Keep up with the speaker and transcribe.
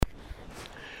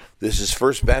This is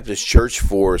First Baptist Church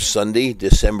for Sunday,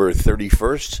 December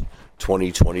 31st,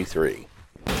 2023.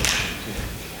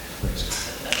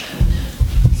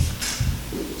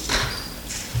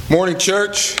 Morning,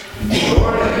 church.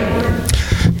 Morning.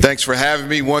 Thanks for having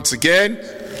me once again.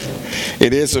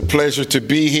 It is a pleasure to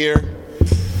be here,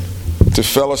 to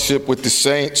fellowship with the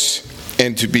saints,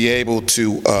 and to be able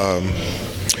to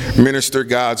minister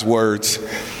God's words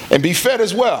and be fed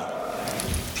as well,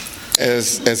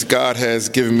 as God has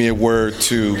given me a word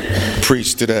to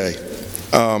preach today.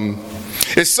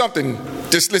 It's something,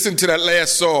 just listen to that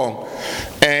last song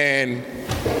and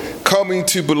coming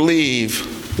to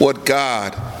believe what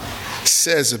God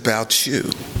says about you.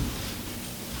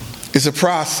 It's a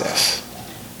process.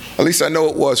 At least I know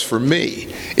it was for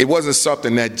me. It wasn't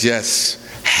something that just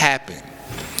happened,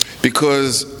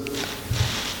 because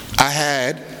I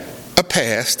had a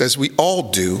past, as we all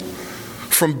do,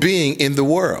 from being in the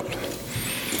world.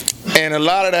 And a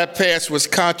lot of that past was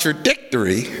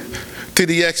contradictory to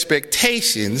the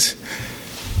expectations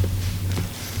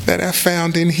that I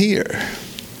found in here.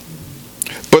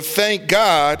 But thank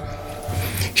God,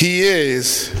 He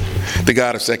is the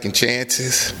God of second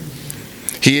chances.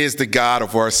 He is the God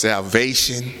of our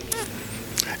salvation.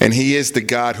 And He is the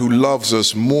God who loves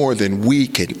us more than we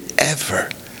can ever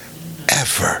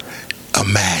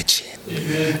imagine.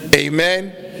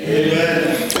 Amen.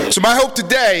 Amen. So my hope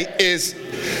today is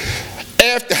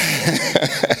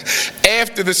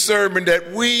after the sermon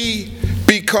that we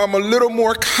become a little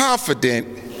more confident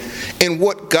in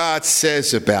what God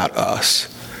says about us.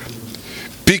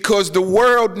 Because the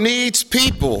world needs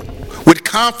people with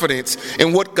confidence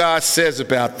in what God says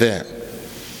about them.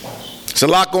 There's a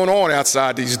lot going on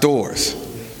outside these doors,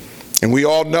 and we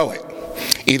all know it,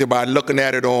 either by looking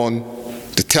at it on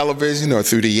the television or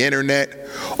through the internet,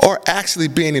 or actually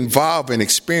being involved and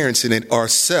experiencing it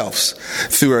ourselves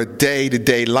through our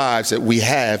day-to-day lives that we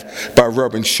have by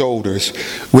rubbing shoulders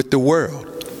with the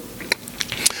world.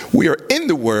 We are in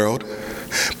the world,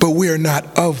 but we are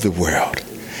not of the world.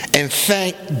 And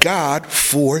thank God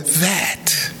for that.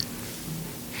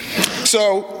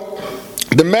 So,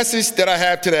 the message that I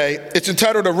have today, it's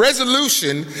entitled A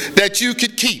Resolution That You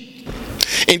Could Keep,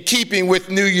 in keeping with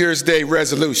New Year's Day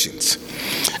resolutions.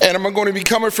 And I'm going to be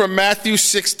coming from Matthew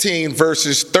 16,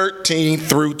 verses 13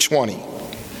 through 20.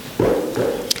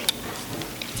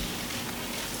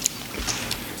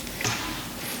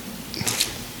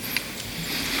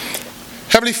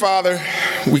 Heavenly Father,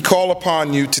 we call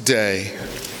upon you today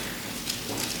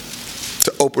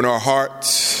to open our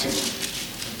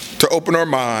hearts, to open our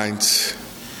minds,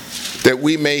 that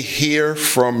we may hear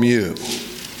from you.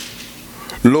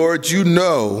 Lord, you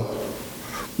know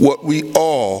what we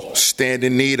all stand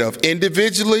in need of,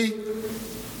 individually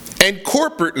and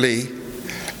corporately,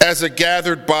 as a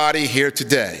gathered body here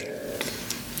today.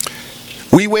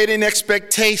 We wait in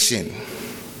expectation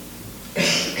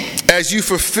as you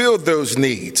fulfill those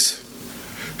needs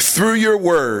through your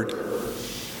word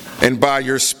and by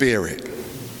your Spirit.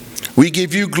 We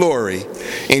give you glory.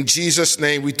 In Jesus'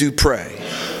 name we do pray.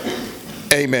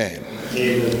 Amen.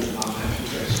 Amen.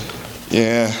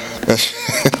 Yeah,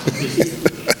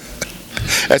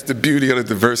 that's the beauty of the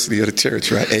diversity of the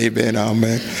church, right? Amen,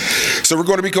 amen. So we're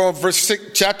going to be going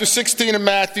chapter 16 of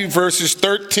Matthew, verses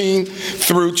 13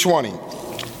 through 20.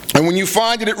 And when you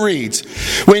find it, it reads,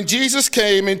 When Jesus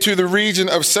came into the region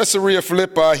of Caesarea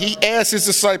Philippi, he asked his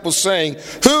disciples, saying,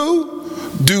 Who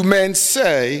do men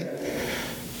say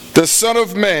the Son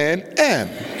of Man am?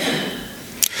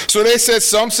 So they said,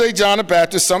 some say John the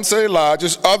Baptist, some say Elijah,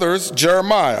 others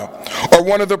Jeremiah, or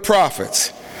one of the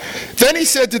prophets. Then he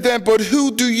said to them, But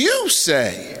who do you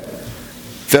say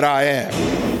that I am?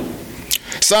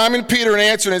 Simon Peter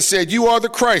answered and said, You are the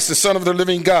Christ, the Son of the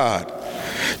living God.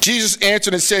 Jesus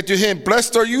answered and said to him,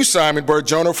 Blessed are you, Simon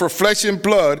Bar-Jonah, for flesh and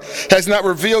blood has not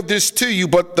revealed this to you,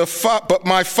 but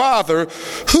my Father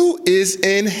who is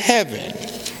in heaven.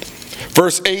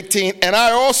 Verse 18, And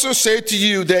I also say to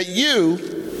you that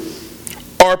you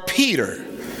are Peter,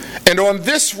 and on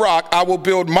this rock I will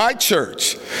build my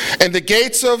church, and the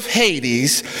gates of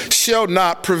Hades shall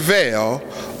not prevail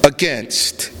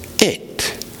against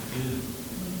it.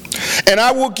 And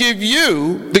I will give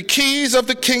you the keys of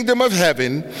the kingdom of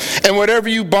heaven, and whatever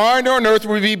you bind on earth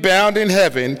will be bound in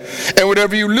heaven, and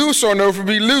whatever you loose on earth will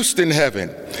be loosed in heaven.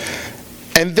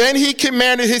 And then he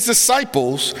commanded his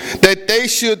disciples that they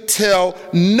should tell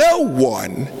no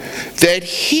one that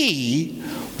he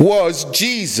was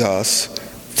Jesus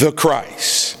the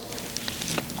Christ.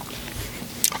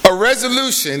 A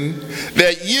resolution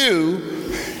that you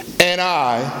and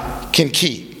I can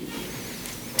keep.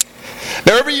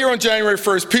 Now, every year on January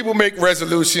 1st, people make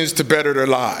resolutions to better their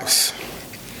lives.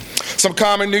 Some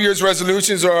common New Year's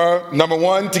resolutions are, number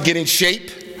one, to get in shape,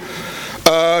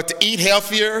 to eat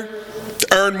healthier, to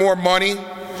earn more money,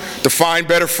 to find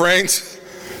better friends,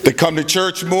 to come to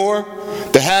church more,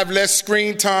 to have less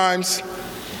screen times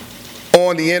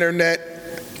on the internet,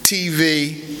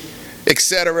 TV,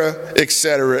 etc.,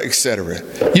 etc., etc.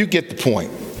 You get the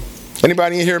point.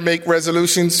 Anybody in here make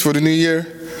resolutions for the new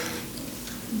year?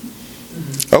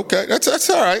 Okay, that's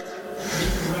all right.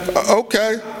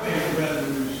 Okay.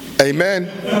 Amen.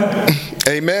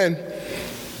 Amen.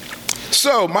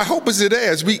 So my hope is today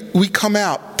as we come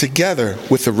out together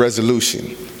with a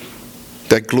resolution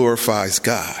that glorifies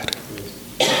God.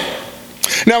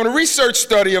 Now, in a research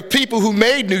study of people who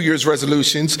made New Year's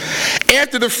resolutions,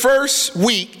 after the first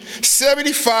week,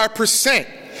 75%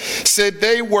 said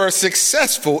they were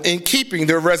successful in keeping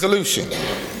their resolution.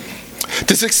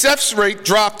 The success rate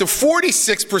dropped to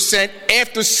 46%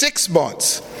 after 6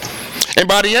 months. And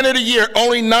by the end of the year,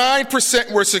 only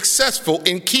 9% were successful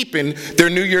in keeping their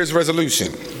New Year's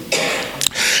resolution.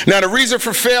 Now, the reason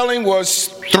for failing was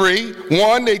 3.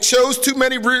 1, they chose too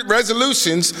many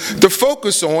resolutions to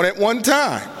focus on at one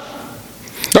time.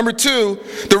 Number 2,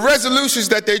 the resolutions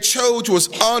that they chose was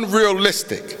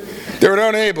unrealistic. They were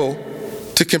unable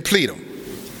to complete them.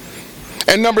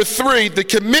 And number 3, the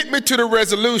commitment to the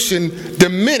resolution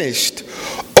diminished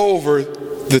over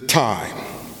the time.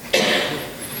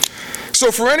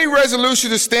 So for any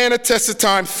resolution to stand a test of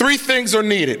time, 3 things are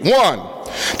needed. 1,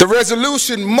 the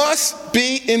resolution must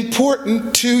be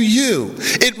important to you.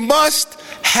 It must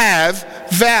have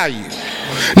value.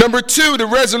 Number 2, the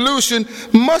resolution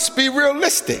must be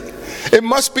realistic. It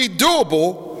must be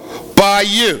doable by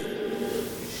you.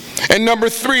 And number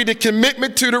 3, the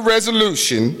commitment to the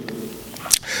resolution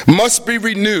must be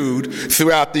renewed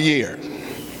throughout the year.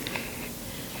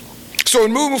 So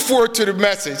in moving forward to the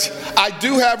message, I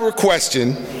do have a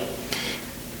question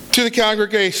to the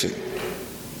congregation.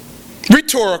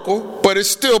 Rhetorical, but it's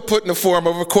still put in the form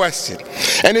of a question.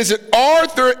 And is it, are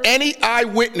there any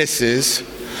eyewitnesses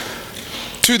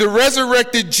to the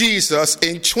resurrected Jesus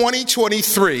in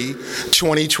 2023,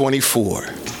 2024?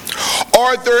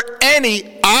 Are there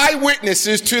any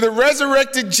eyewitnesses to the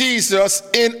resurrected Jesus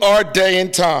in our day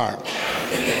and time?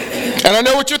 And I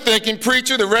know what you're thinking,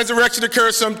 preacher, the resurrection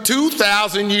occurred some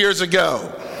 2,000 years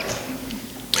ago.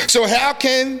 So how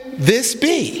can this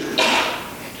be?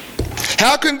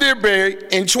 How can there be,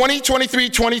 in 2023,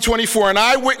 2024, an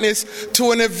eyewitness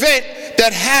to an event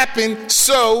that happened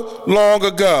so long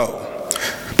ago?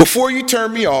 Before you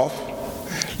turn me off,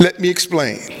 let me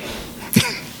explain.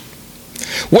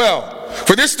 Well,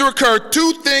 for this to occur,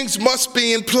 2 things must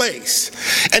be in place.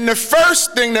 And the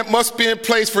first thing that must be in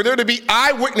place for there to be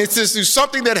eyewitnesses to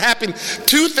something that happened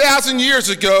 2,000 years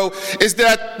ago is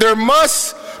that there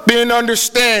must be an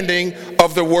understanding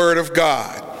of the Word of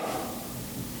God.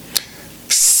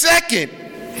 Second,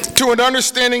 to an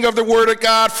understanding of the Word of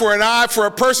God for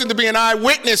a person to be an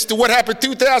eyewitness to what happened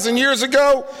 2,000 years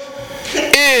ago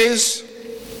is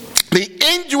the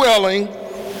indwelling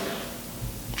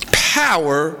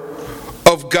power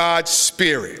of God's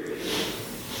Spirit.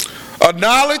 A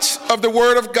knowledge of the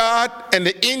Word of God and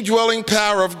the indwelling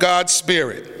power of God's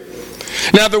Spirit.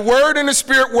 Now, the Word and the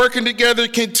Spirit working together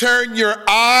can turn your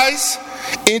eyes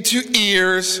into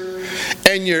ears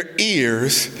and your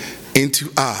ears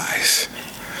into eyes.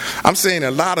 I'm saying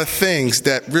a lot of things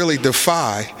that really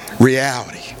defy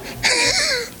reality.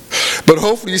 But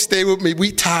hopefully you stay with me.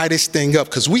 We tie this thing up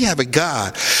because we have a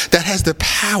God that has the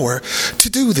power to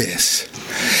do this.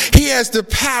 He has the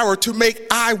power to make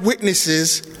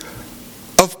eyewitnesses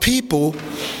of people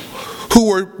who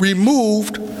were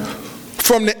removed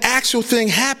from the actual thing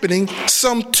happening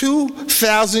some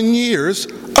 2,000 years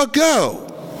ago.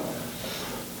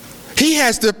 He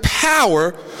has the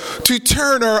power to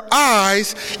turn our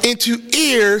eyes into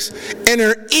ears and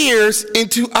our ears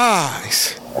into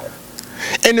eyes.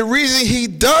 And the reason he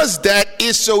does that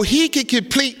is so he can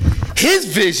complete his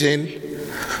vision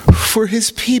for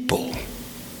his people.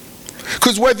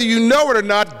 Because whether you know it or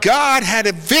not, God had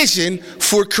a vision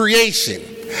for creation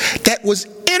that was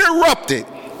interrupted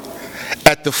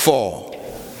at the fall.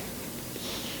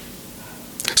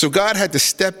 So God had to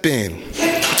step in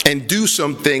and do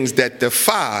some things that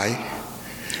defy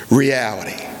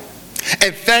reality.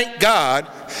 And thank God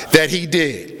that he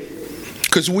did.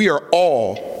 Because we are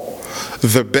all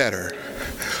the better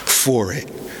for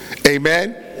it.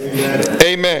 Amen? Amen.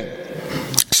 Amen.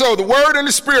 So the Word and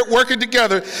the Spirit working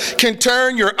together can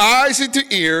turn your eyes into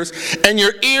ears and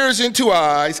your ears into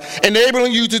eyes,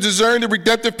 enabling you to discern the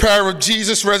redemptive power of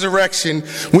Jesus' resurrection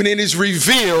when it is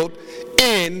revealed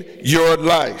in your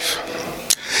life.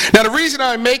 Now, the reason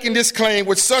I'm making this claim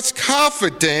with such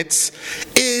confidence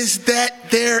is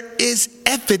that there is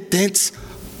evidence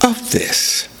of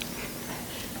this.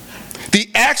 The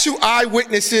actual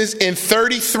eyewitnesses in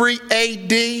 33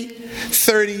 AD,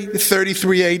 30 to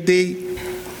 33 AD,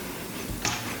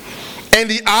 and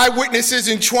the eyewitnesses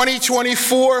in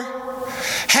 2024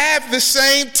 have the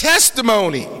same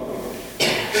testimony.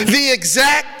 The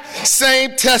exact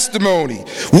same testimony.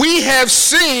 We have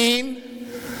seen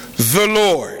the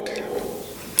Lord.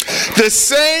 The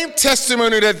same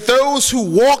testimony that those who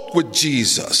walked with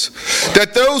Jesus,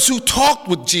 that those who talked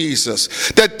with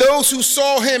Jesus, that those who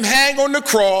saw him hang on the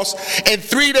cross and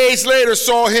 3 days later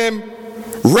saw him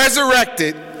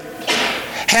resurrected,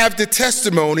 have the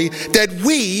testimony that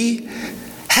we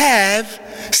have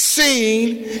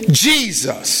seen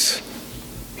Jesus.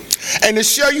 And to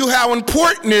show you how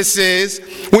important this is,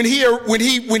 when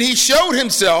he showed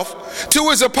himself to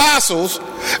his apostles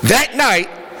that night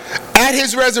at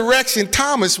his resurrection,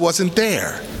 Thomas wasn't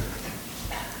there.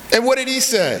 And what did he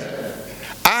say?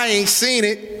 I ain't seen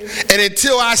it, and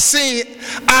until I see it,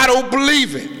 I don't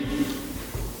believe it.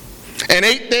 And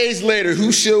 8 days later,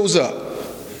 who shows up?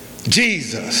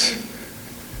 Jesus.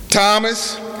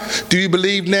 Thomas, do you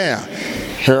believe now?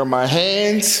 Here are my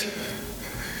hands.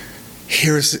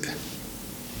 Here is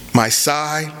my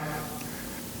side.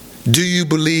 Do you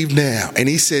believe now? And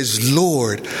he says,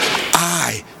 Lord,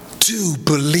 I do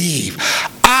believe.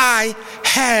 I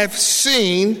have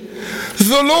seen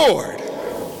the Lord.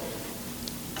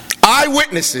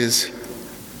 Eyewitnesses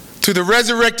to the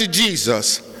resurrected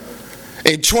Jesus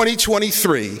in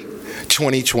 2023,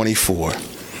 2024.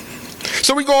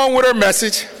 So we go on with our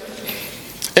message.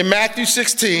 In Matthew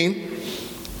 16,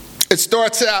 it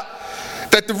starts out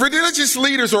that the religious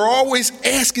leaders are always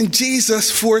asking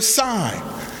Jesus for a sign.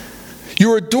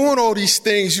 You are doing all these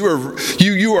things. You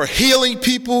are healing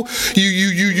people.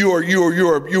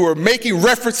 You are making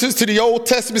references to the Old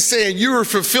Testament, saying you are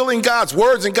fulfilling God's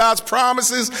words and God's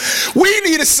promises. We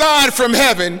need a sign from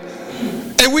heaven,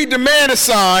 and we demand a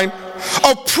sign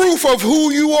of proof of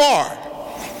who you are.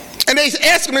 And they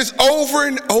ask him this over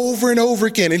and over and over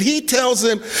again. And he tells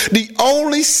them the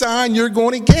only sign you're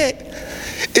going to get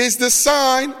is the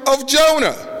sign of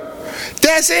Jonah.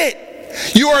 That's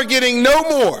it. You are getting no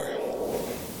more.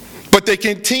 But they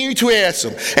continue to ask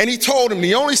him. And he told them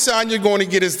the only sign you're going to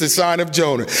get is the sign of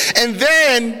Jonah. And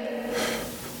then,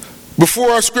 before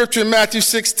our scripture in Matthew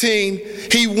 16,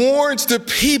 he warns the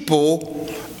people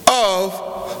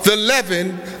of the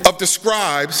leaven of the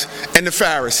scribes and the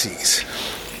Pharisees.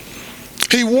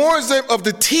 He warns them of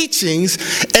the teachings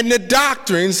and the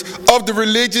doctrines of the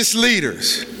religious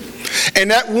leaders.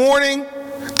 And that warning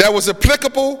that was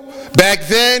applicable back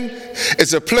then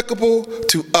is applicable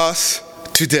to us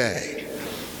today.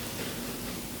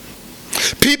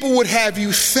 People would have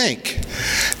you think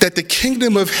that the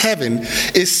kingdom of heaven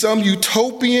is some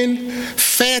utopian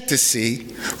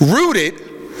fantasy rooted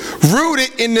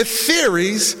in the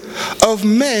theories of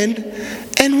men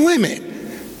and women.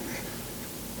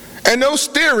 And those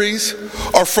theories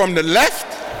are from the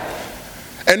left,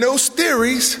 and those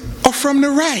theories are from the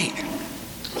right.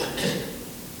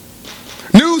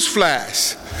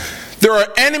 Newsflash. There are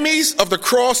enemies of the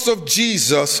cross of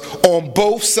Jesus on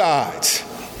both sides.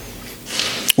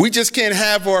 We just can't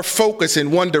have our focus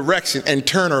in one direction and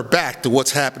turn our back to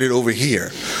what's happening over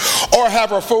here. Or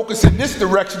have our focus in this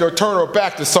direction or turn our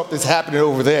back to something's happening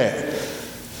over there.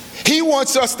 He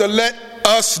wants us to let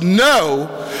us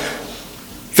know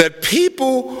that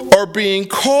people are being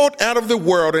called out of the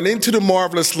world and into the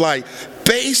marvelous light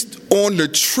based on the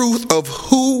truth of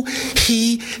who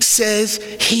he says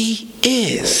he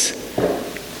is.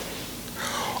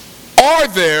 Are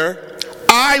there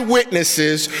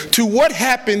eyewitnesses to what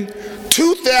happened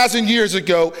 2,000 years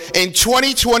ago in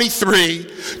 2023,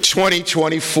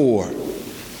 2024?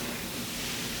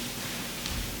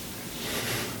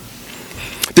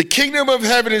 The kingdom of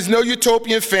heaven is no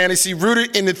utopian fantasy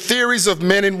rooted in the theories of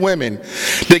men and women.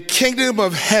 The kingdom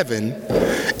of heaven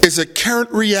is a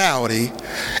current reality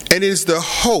and is the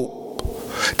hope,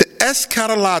 the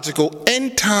eschatological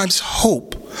end times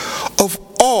hope of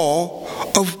all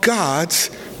of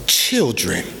God's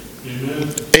children.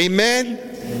 Amen.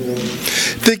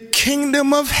 The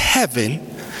kingdom of heaven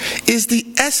is the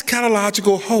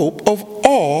eschatological hope of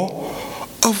all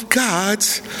of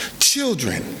God's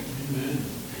children.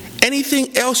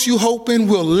 Anything else you hope in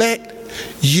will let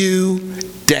you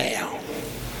down.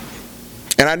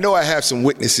 And I know I have some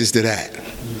witnesses to that.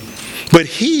 But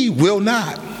he will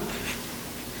not.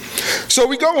 So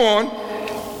we go on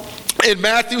in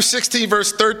Matthew 16,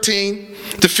 verse 13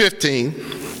 to 15.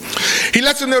 He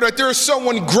lets them know that there is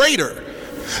someone greater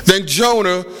than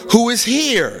Jonah, who is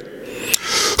here.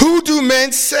 Who do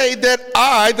men say that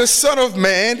I, the Son of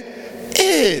Man,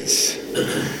 is?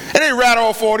 And they rattle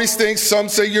off all these things. Some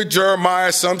say you're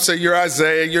Jeremiah, some say you're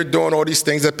Isaiah. You're doing all these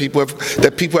things that people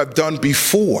have done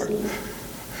before.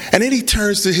 And then he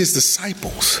turns to his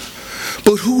disciples.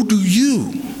 But who do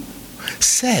you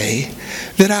say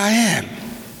that I am?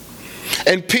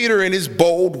 And Peter, in his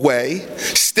bold way,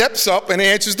 steps up and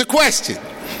answers the question.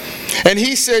 And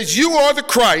he says, you are the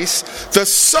Christ, the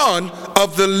Son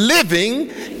of the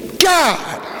living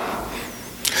God.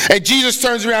 And Jesus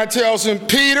turns around and tells him,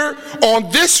 Peter, on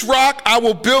this rock I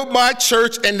will build my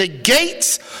church, and the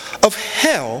gates of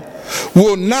hell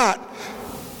will not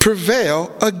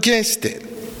prevail against it.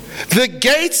 The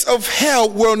gates of hell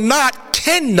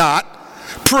cannot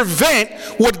prevent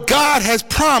what God has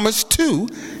promised to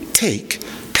take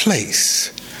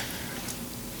place.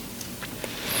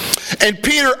 And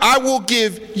Peter, I will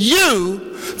give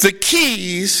you the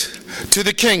keys to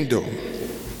the kingdom.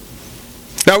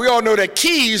 Now we all know that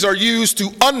keys are used to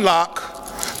unlock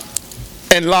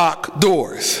and lock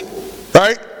doors,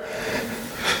 right?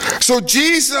 So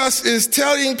Jesus is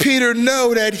telling Peter,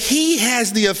 no, that he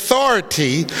has the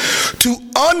authority to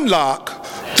unlock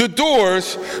the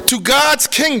doors to God's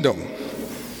kingdom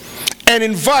and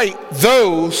invite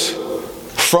those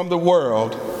from the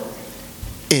world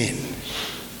in.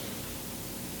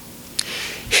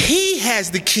 He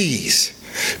has the keys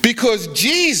because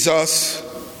Jesus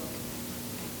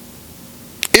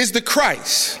is the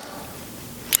Christ,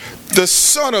 the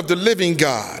Son of the living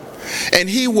God, and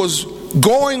he was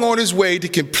going on his way to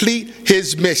complete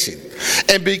his mission.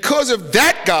 And because of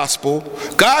that gospel,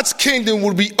 God's kingdom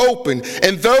will be open,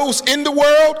 and those in the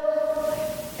world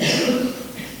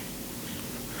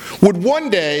would one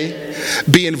day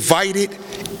be invited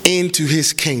into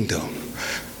his kingdom.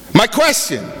 My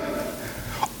question,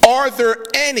 are there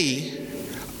any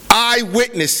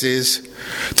eyewitnesses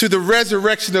to the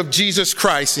resurrection of Jesus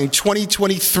Christ in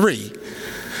 2023,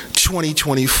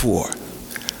 2024?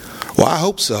 Well, I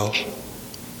hope so.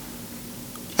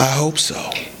 I hope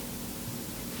so.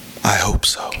 I hope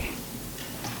so.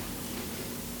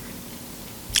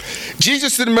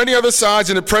 Jesus did many other signs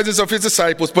in the presence of his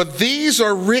disciples, but these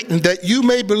are written that you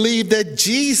may believe that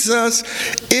Jesus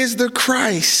is the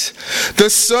Christ, the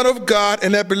Son of God,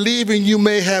 and that believing you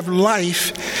may have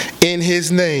life in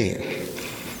his name.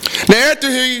 Now, after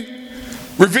he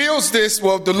reveals this,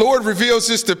 the Lord reveals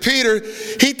this to Peter,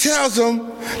 he tells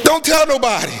him, don't tell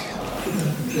nobody.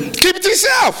 Keep it to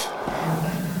yourself.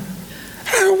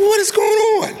 What is going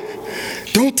on?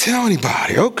 Don't tell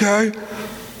anybody, okay?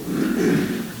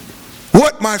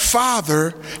 What my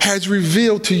Father has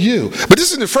revealed to you. But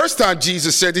this isn't the first time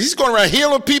Jesus said this. He's going around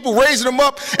healing people, raising them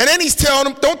up, and then he's telling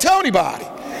them, don't tell anybody.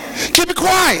 Keep it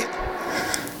quiet.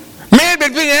 Man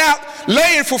been out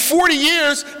laying for 40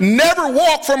 years, never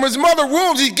walked from his mother's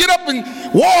womb. He'd get up and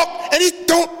walk, and he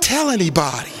don't tell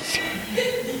anybody.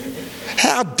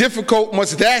 How difficult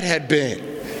must that have been?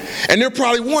 And they're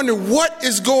probably wondering, what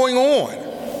is going on?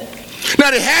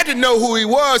 Now, they had to know who he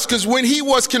was, because when he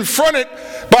was confronted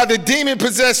by the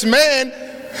demon-possessed man,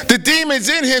 the demons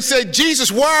in him said,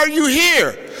 Jesus, why are you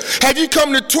here? Have you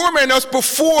come to torment us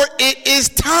before it is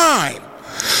time?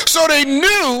 So they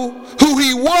knew who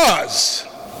he was.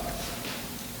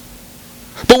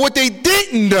 But what they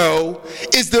didn't know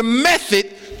is the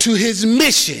method to his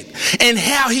mission and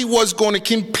how he was going to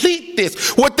complete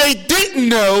this. What they didn't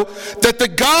know, that the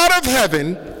God of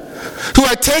heaven, who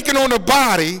had taken on a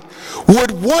body,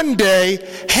 would one day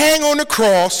hang on the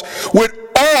cross with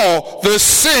all the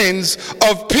sins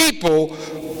of people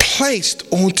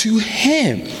placed onto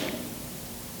him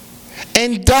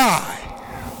and die.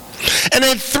 And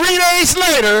then 3 days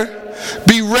later,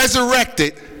 be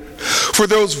resurrected for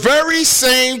those very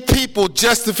same people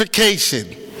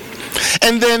justification.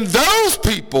 And then those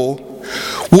people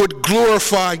would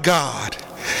glorify God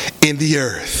in the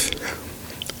earth.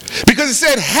 Because it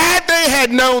said, had they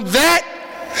had known that,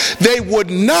 they would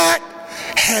not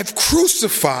have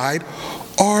crucified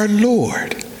our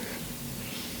Lord.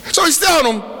 So he's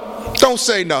telling them, don't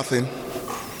say nothing.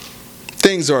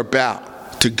 Things are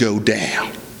about to go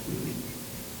down.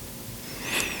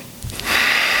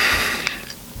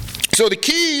 So the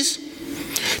keys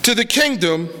to the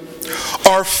kingdom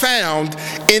are found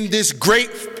in this great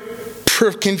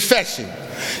confession.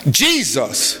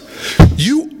 Jesus,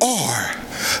 you are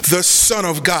the Son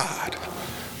of God,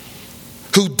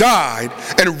 who died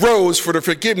and rose for the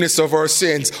forgiveness of our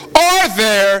sins. Are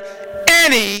there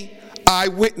any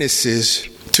eyewitnesses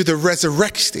to the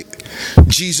resurrection of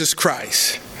Jesus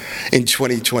Christ in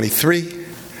 2023,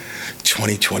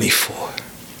 2024?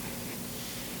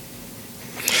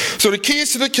 So the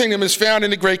keys to the kingdom is found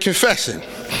in the Great Confession.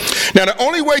 Now, the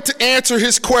only way to answer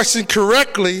his question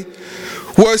correctly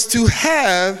was to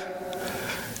have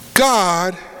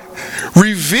God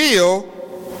reveal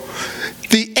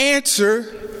the answer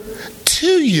to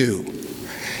you.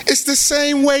 It's the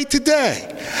same way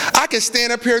today. I can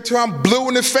stand up here till I'm blue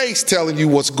in the face telling you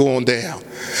what's going down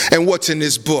and what's in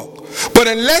this book. But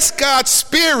unless God's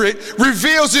Spirit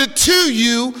reveals it to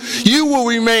you, you will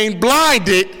remain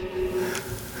blinded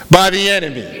by the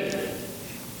enemy.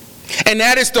 And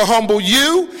that is to humble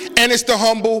you, and it's to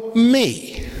humble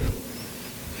me.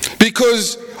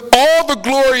 Because all the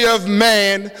glory of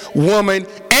man, woman,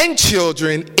 and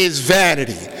children is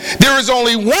vanity. There is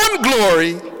only one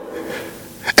glory,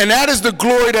 and that is the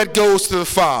glory that goes to the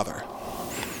Father.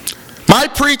 My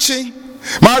preaching,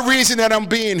 my reason that I'm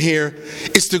being here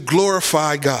is to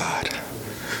glorify God.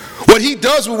 What he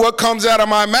does with what comes out of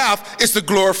my mouth is to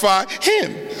glorify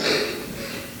him.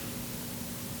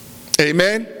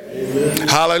 Amen? Amen.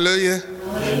 Hallelujah.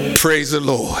 Amen. Praise the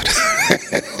Lord.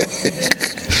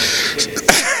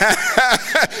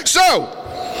 So,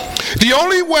 the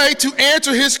only way to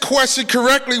answer his question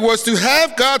correctly was to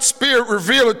have God's Spirit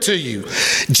reveal it to you.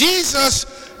 Jesus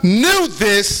knew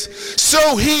this,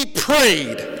 so he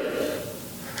prayed.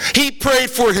 He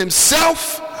prayed for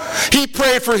himself, he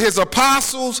prayed for his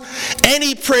apostles, and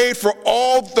he prayed for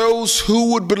all those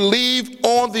who would believe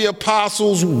on the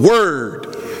apostles' word.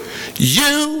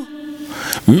 You,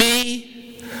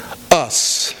 me,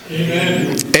 us.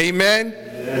 Amen. Amen.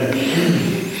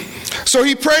 Amen. So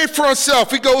he prayed for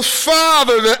himself. He goes,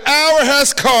 Father, the hour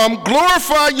has come.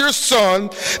 Glorify your Son,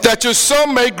 that your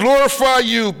Son may glorify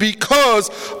you, because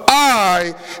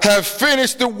I have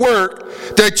finished the work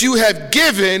that you have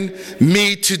given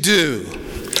me to do.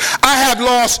 I have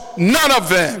lost none of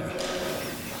them.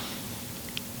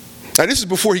 Now, this is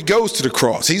before he goes to the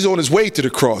cross. He's on his way to the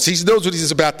cross. He knows what he's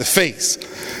about to face.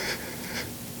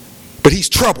 But he's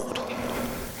troubled.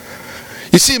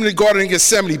 You see him in the Garden of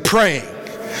Gethsemane praying,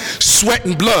 sweat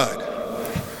and blood.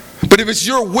 But if it's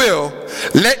your will,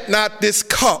 let not this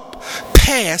cup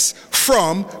pass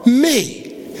from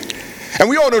me. And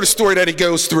we all know the story that he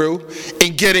goes through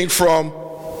in getting from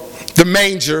the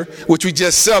manger, which we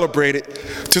just celebrated,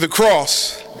 to the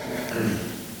cross.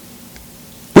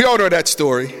 We all know that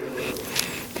story.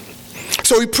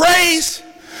 So he prays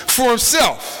for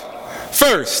himself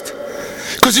first,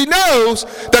 because he knows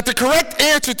that the correct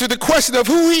answer to the question of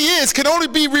who he is can only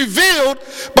be revealed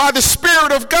by the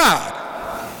Spirit of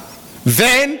God.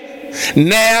 Then,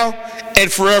 now,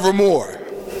 and forevermore.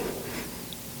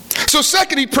 So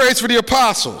second, he prays for the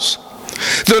apostles,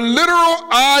 the literal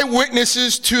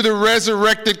eyewitnesses to the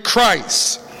resurrected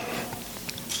Christ.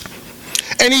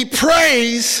 And he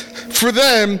prays for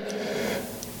them,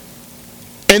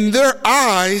 and their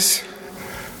eyes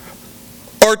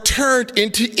are turned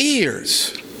into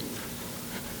ears.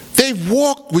 They've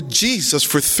walked with Jesus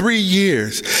for 3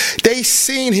 years. They've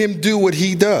seen him do what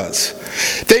he does.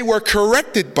 They were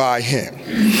corrected by him.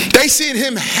 They seen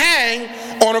him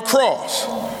hang on a cross.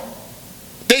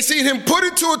 They seen him put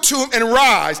into a tomb and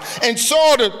rise, and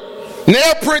saw the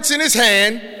nail prints in his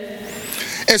hand,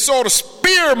 and saw the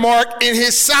spear mark in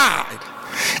his side.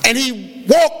 And he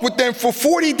walked with them for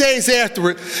 40 days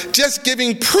afterward, just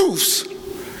giving proofs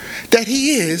that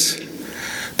he is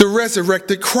the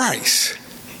resurrected Christ.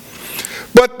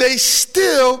 But they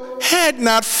still had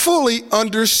not fully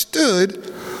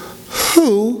understood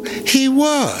who he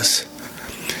was.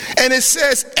 And it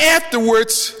says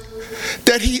afterwards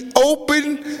that he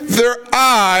opened their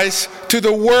eyes to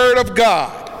the word of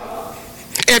God.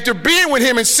 After being with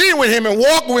him and seeing with him and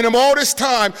walking with him all this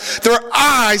time, their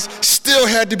eyes still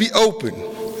had to be opened.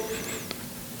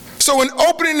 So in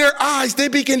opening their eyes, they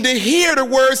began to hear the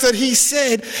words that he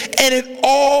said, and it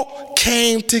all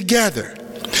came together.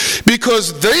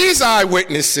 Because these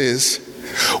eyewitnesses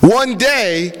one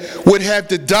day would have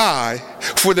to die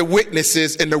for the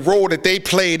witnesses and the role that they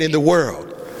played in the world.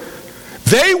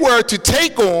 They were to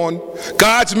take on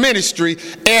God's ministry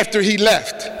after he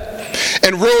left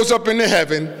and rose up into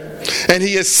heaven, and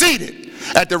he is seated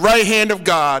at the right hand of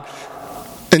God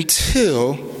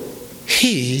until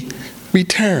he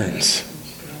returns.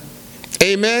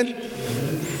 Amen?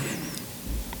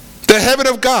 The heaven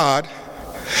of God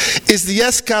is the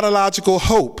eschatological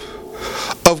hope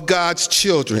of God's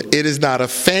children. It is not a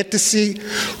fantasy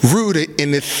rooted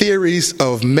in the theories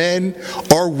of men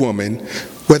or women,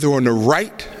 whether on the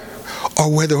right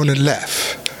or whether on the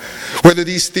left. Whether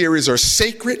these theories are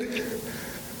sacred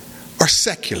or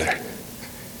secular,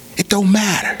 it don't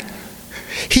matter.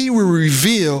 He will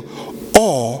reveal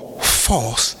all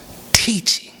false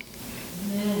teaching.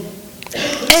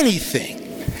 Anything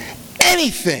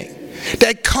anything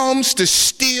that comes to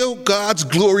steal God's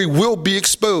glory will be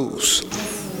exposed.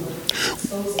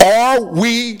 Are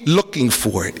we looking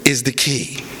for it is the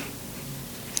key.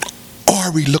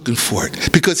 Are we looking for it?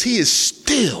 Because he is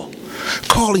still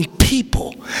calling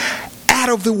people out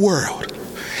of the world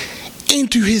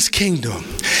into his kingdom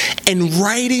and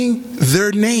writing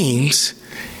their names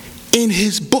in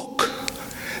his book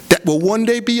that will one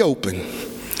day be opened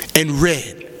and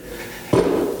read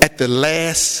at the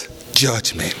last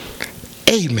judgment.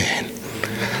 Amen.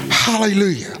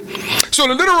 Hallelujah. So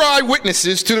the literal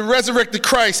eyewitnesses to the resurrected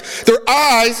Christ, their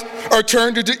eyes are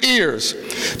turned into ears.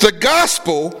 The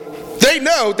gospel, they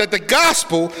know that the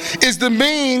gospel is the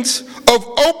means of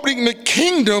opening the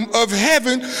kingdom of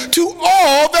heaven to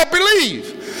all that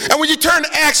believe. And when you turn to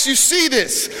Acts, you see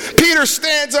this. Peter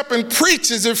stands up and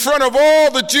preaches in front of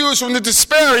all the Jews from the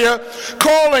Diaspora,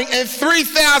 calling, and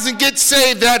 3,000 get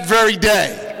saved that very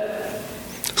day.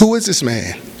 Who is this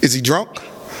man? Is he drunk?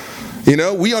 You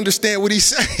know, we understand what he's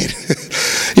saying.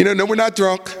 No, we're not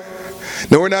drunk.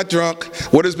 No, we're not drunk.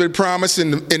 What has been promised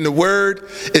in the word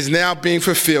is now being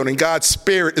fulfilled, and God's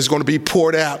Spirit is going to be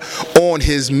poured out on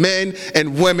his men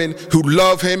and women who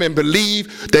love him and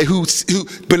believe that who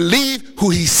believe who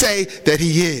he say that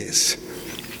he is.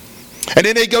 And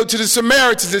then they go to the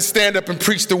Samaritans and stand up and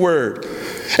preach the word.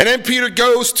 And then Peter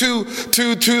goes to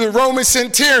the Roman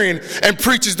centurion and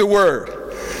preaches the word.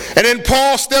 And then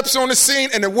Paul steps on the scene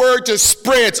and the word just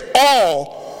spreads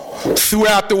all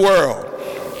throughout the world.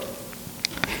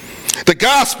 The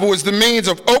gospel is the means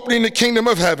of opening the kingdom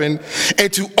of heaven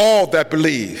and to all that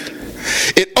believe.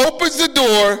 It opens the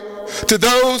door to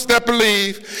those that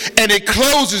believe, and it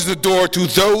closes the door to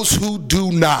those who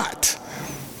do not.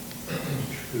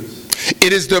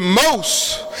 It is the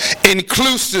most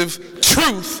inclusive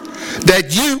truth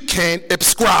that you can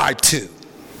ascribe to.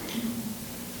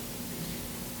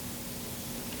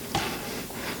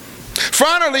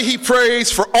 Finally, he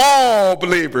prays for all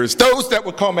believers, those that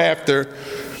will come after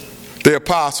the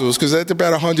apostles, because after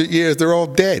about 100 years, they're all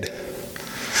dead.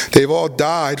 They've all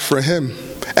died for him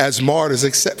as martyrs,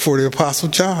 except for the apostle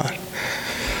John.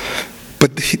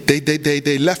 But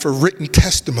they left a written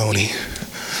testimony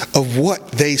of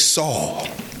what they saw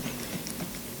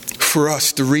for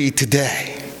us to read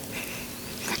today.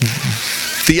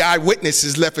 The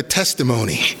eyewitnesses left a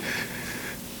testimony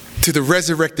to the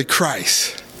resurrected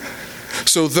Christ.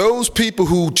 So those people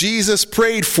who Jesus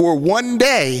prayed for one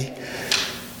day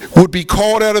would be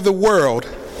called out of the world,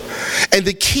 and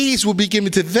the keys will be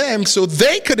given to them so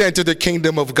they could enter the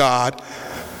kingdom of God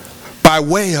by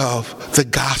way of the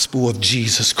gospel of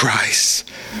Jesus Christ.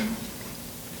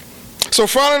 So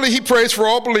finally, he prays for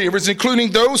all believers,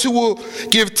 including those who will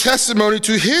give testimony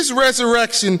to his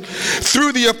resurrection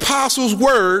through the apostles'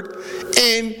 word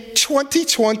in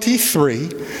 2023,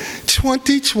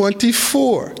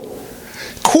 2024.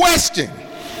 Question: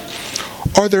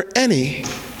 are there any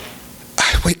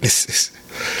eyewitnesses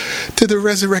to the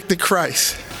resurrected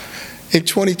Christ in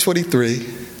 2023,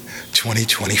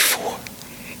 2024?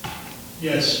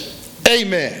 Yes.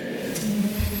 Amen.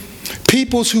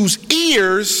 Peoples whose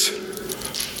ears,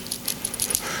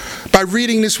 by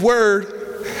reading this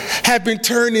word, have been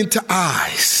turned into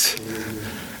eyes.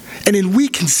 And then we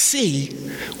can see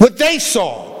what they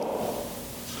saw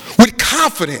with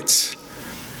confidence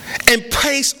and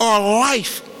place our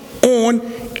life on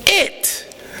it.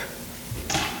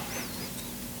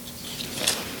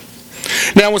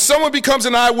 Now, when someone becomes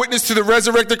an eyewitness to the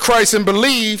resurrected Christ and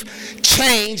believe,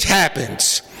 change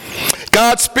happens.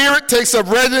 God's Spirit takes up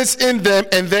residence in them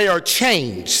and they are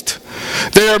changed.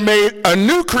 They are made a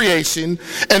new creation,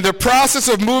 and the process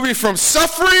of moving from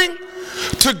suffering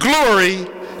to glory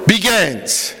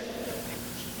begins.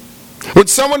 When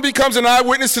someone becomes an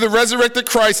eyewitness to the resurrected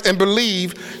Christ and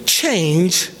believe,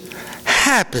 change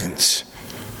happens.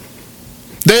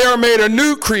 They are made a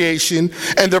new creation,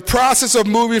 and the process of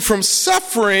moving from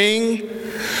suffering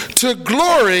to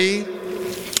glory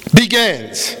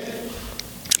begins.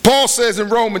 Paul says in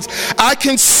Romans, I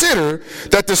consider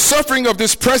that the suffering of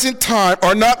this present time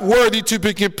are not worthy to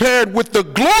be compared with the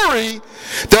glory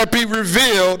that be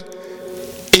revealed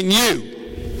in you.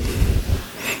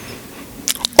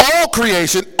 All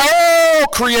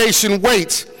creation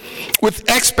waits with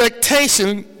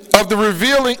expectation of the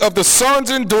revealing of the sons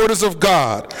and daughters of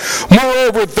God.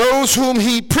 Moreover, those whom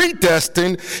he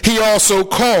predestined, he also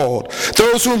called.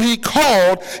 Those whom he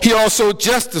called, he also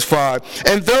justified.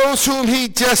 And those whom he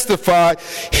justified,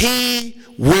 he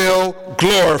will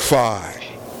glorify.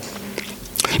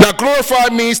 Now, glorify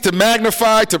means to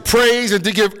magnify, to praise, and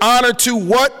to give honor to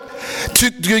what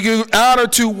to give honor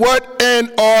to what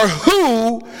and or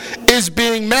who is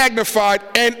being magnified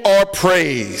and or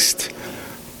praised.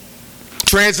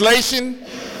 Translation: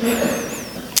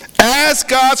 as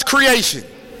God's creation,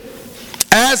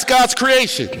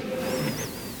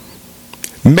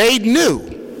 made new,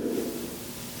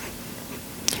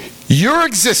 your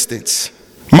existence,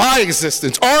 my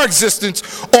existence, our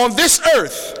existence on this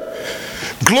earth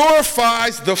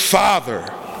glorifies the Father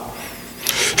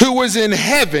who is in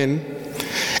heaven,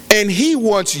 and he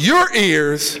wants your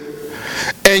ears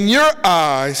and your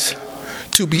eyes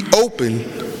to be open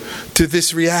to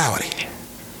this reality.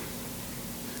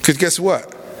 Because guess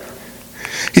what?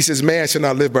 He says, man shall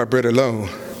not live by bread alone,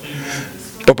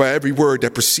 but by every word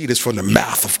that proceedeth from the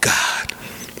mouth of God.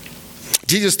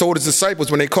 Jesus told his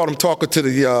disciples when they caught him talking to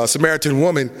the Samaritan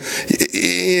woman,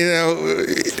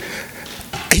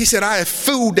 he said, I have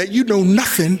food that you know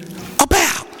nothing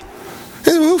about.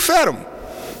 And who fed them?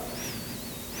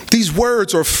 These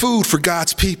words are food for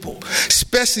God's people,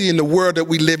 especially in the world that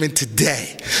we live in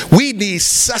today. We need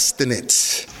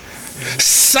sustenance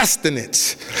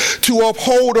to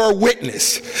uphold our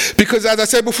witness. Because as I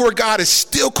said before, God is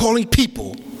still calling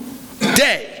people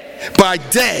day by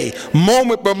day,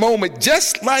 moment by moment,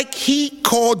 just like he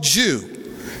called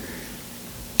you,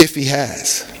 if he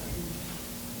has.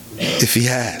 If he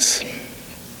has.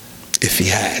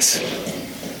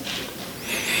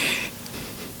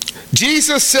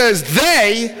 Jesus says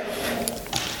they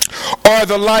are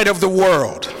the light of the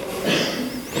world.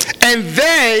 And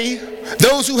they,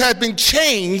 those who have been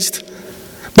changed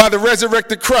by the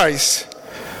resurrected Christ,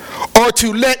 are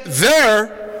to let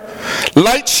their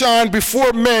light shine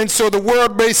before men so the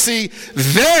world may see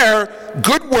their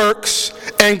good works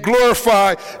and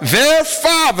glorify their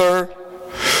Father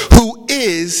who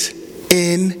is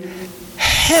in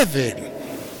heaven.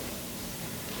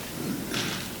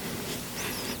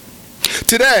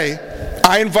 Today,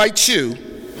 I invite you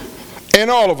and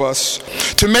all of us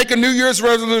to make a New Year's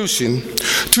resolution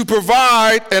to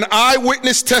provide an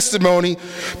eyewitness testimony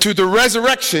to the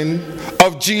resurrection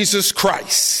of Jesus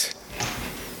Christ.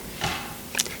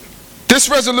 This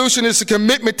resolution is a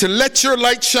commitment to let your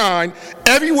light shine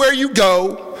everywhere you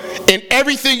go, in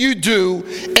everything you do,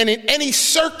 and in any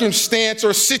circumstance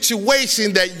or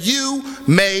situation that you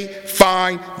may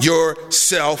find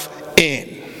yourself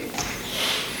in.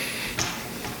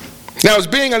 Now, as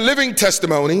being a living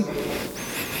testimony,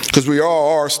 because we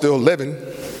all are still living,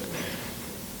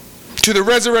 to the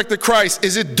resurrected Christ,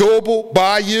 is it doable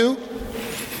by you?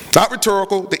 Not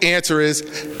rhetorical. The answer is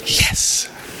yes.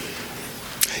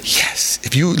 Yes.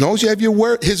 As long as you have your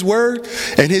word, his word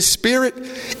and his spirit,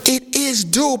 it is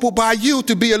doable by you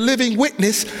to be a living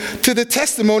witness to the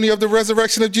testimony of the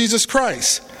resurrection of Jesus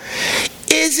Christ.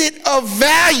 Is it of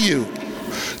value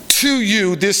to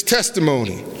you, this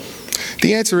testimony?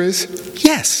 The answer is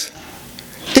yes,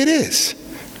 it is.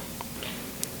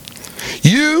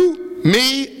 You,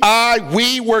 me,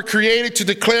 we were created to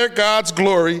declare God's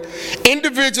glory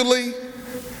individually,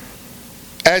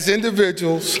 as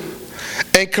individuals,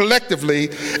 and collectively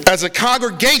as a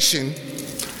congregation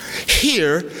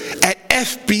here at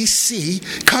FBC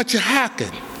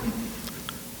Conshohocken.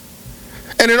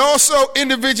 And then also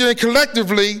individually and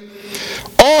collectively,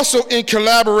 also in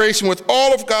collaboration with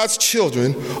all of God's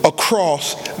children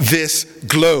across this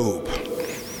globe.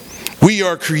 We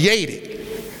are created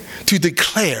to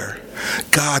declare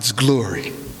God's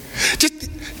glory.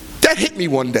 That hit me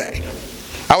one day.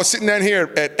 I was sitting down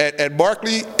here at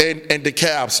Barclay and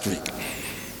DeKalb Street.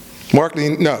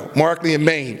 Markley and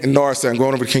Main in Norristown,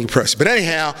 going over to King of Prussia. But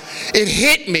anyhow, it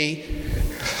hit me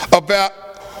about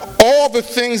all the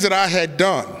things that I had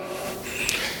done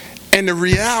and the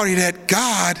reality that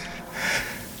God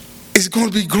is going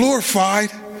to be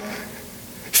glorified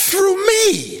through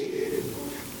me.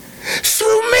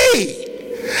 Through me.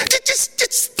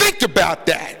 Just think about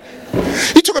that.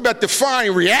 You talk about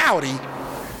defying reality.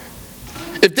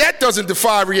 If that doesn't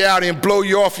defy reality and blow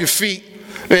you off your feet,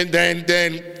 then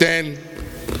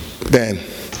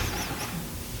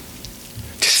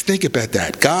just think about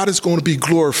that. God is going to be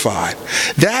glorified.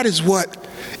 That is what,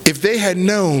 if they had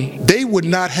known, they would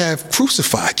not have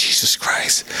crucified Jesus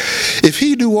Christ. If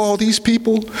he knew all these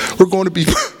people were going to be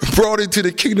brought into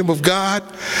the kingdom of God,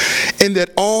 and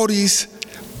that all these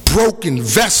broken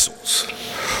vessels,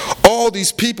 all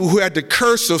these people who had the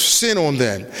curse of sin on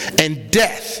them and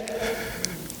death,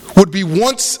 would be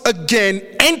once again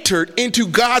entered into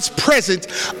God's presence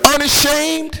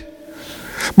unashamed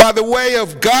by the way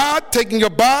of God taking a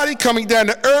body, coming down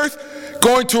to earth,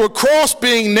 going to a cross,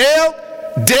 being nailed,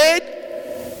 dead,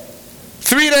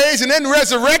 3 days, and then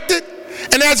resurrected.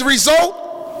 And as a result,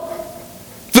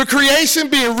 the creation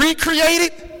being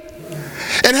recreated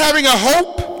and having a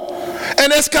hope,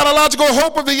 an eschatological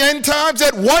hope of the end times,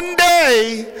 that one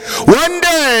day,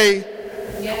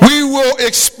 we will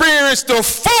experience the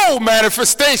full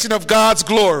manifestation of God's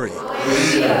glory.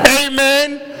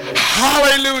 Amen.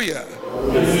 Hallelujah.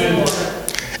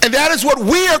 And that is what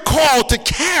we are called to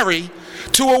carry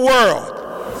to a world.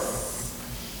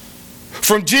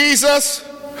 From Jesus,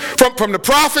 from the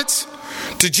prophets,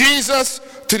 to Jesus,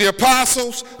 to the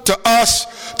apostles, to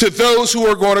us, to those who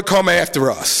are going to come after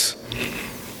us.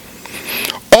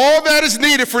 All that is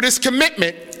needed for this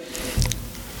commitment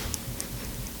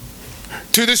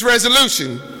to this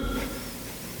resolution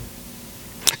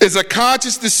is a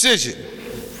conscious decision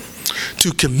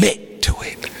to commit to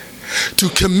it. To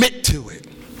commit to it.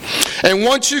 And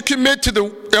once you commit,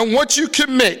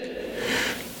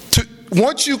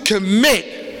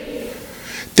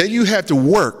 then you have to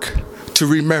work to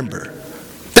remember.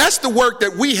 That's the work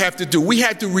that we have to do. We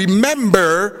have to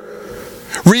remember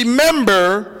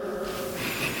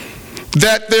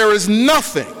that there is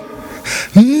nothing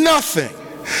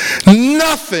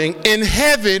in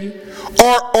heaven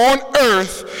or on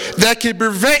earth that can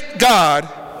prevent God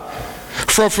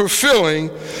from fulfilling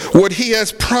what he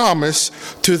has promised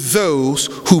to those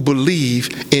who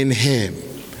believe in him.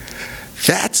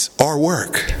 That's our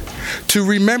work, to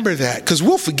remember that, because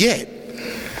we'll forget.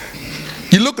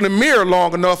 You look in the mirror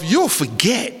long enough, you'll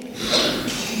forget.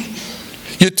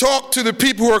 You talk to the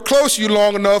people who are close to you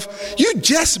long enough, you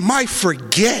just might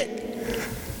forget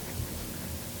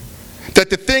that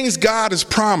the things God has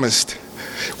promised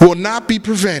will not be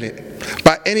prevented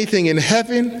by anything in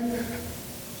heaven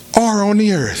or on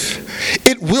the earth.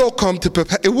 It will come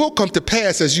to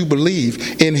pass as you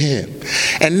believe in him.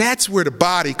 And that's where the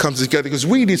body comes together, because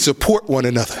we need to support one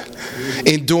another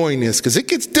in doing this, because it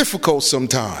gets difficult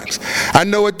sometimes. I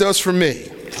know it does for me.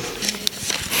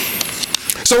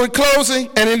 So in closing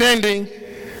and in ending,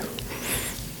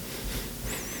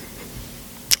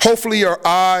 hopefully our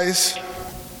eyes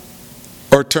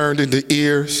are turned into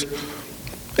ears,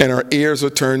 and our ears are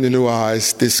turned into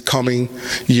eyes this coming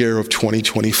year of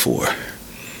 2024.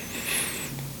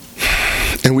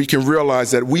 And we can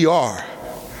realize that we are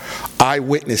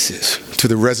eyewitnesses to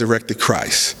the resurrected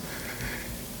Christ.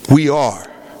 We are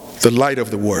the light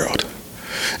of the world.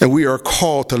 And we are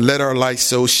called to let our light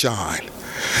so shine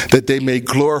that they may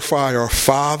glorify our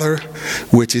Father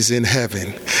which is in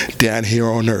heaven down here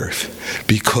on earth,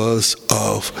 because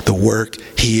of the work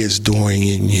he is doing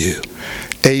in you.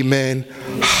 Amen.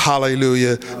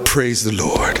 Hallelujah. Praise the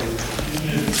Lord.